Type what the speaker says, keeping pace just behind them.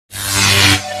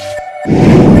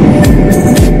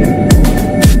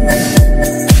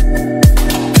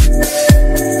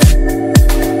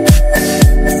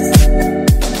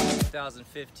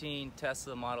...2015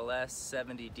 Tesla Model S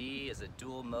 70D is a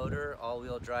dual motor,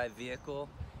 all-wheel drive vehicle.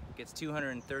 Gets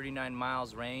 239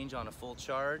 miles range on a full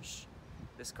charge.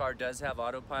 This car does have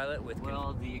autopilot with...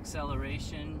 Well, the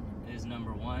acceleration is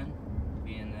number one,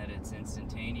 being that it's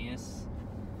instantaneous.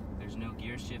 There's no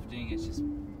gear shifting, it's just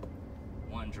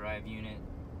one drive unit.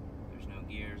 There's no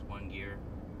gears, one gear.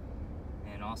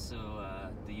 And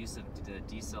also the use of the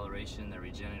deceleration, the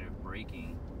regenerative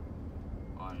braking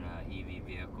on EV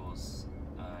vehicles.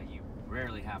 You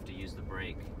rarely have to use the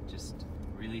brake. Just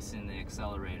releasing the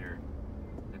accelerator,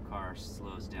 the car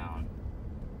slows down.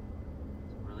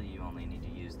 So really you only need to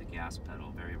use the gas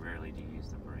pedal. Very rarely do you use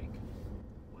the brake.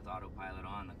 With autopilot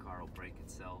on, the car will brake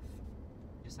itself.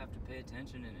 You just have to pay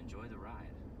attention and enjoy the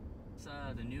ride. So,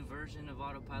 the new version of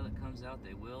autopilot comes out.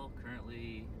 They will.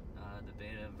 Currently, the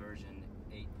beta version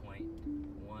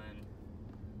 8.1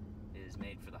 is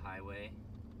made for the highway.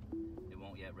 It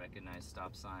won't yet recognize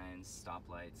stop signs,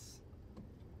 stoplights.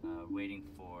 Waiting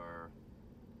for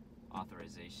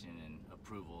authorization and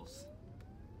approvals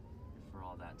for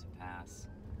all that to pass.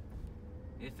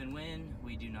 If and when,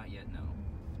 we do not yet know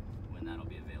when that'll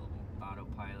be available.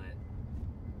 Autopilot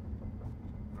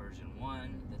version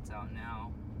 1 that's out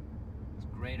now. It's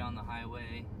great on the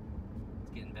highway.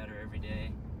 It's getting better every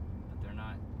day, but they're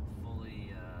not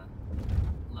fully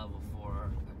level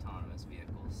 4 autonomous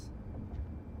vehicles.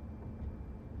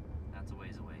 That's a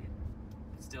ways away.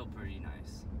 It's still pretty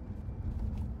nice,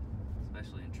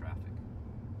 especially in traffic.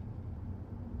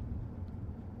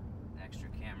 The extra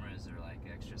cameras are like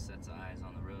extra sets of eyes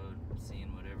on the road,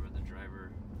 seeing whatever the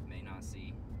driver may not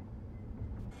see.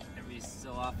 Every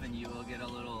so often you will get a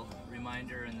little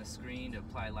reminder in the screen to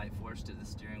apply light force to the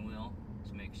steering wheel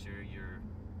to make sure you're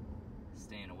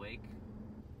staying awake.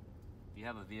 If you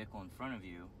have a vehicle in front of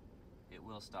you, it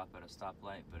will stop at a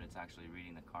stoplight, but it's actually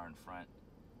reading the car in front,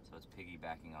 so it's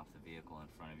piggybacking off the vehicle in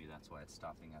front of you. That's why it's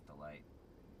stopping at the light.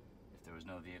 If there was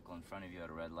no vehicle in front of you at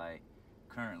a red light,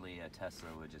 currently a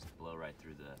Tesla would just blow right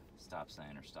through the stop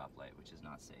sign or stoplight, which is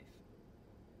not safe.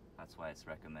 That's why it's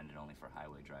recommended only for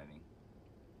highway driving.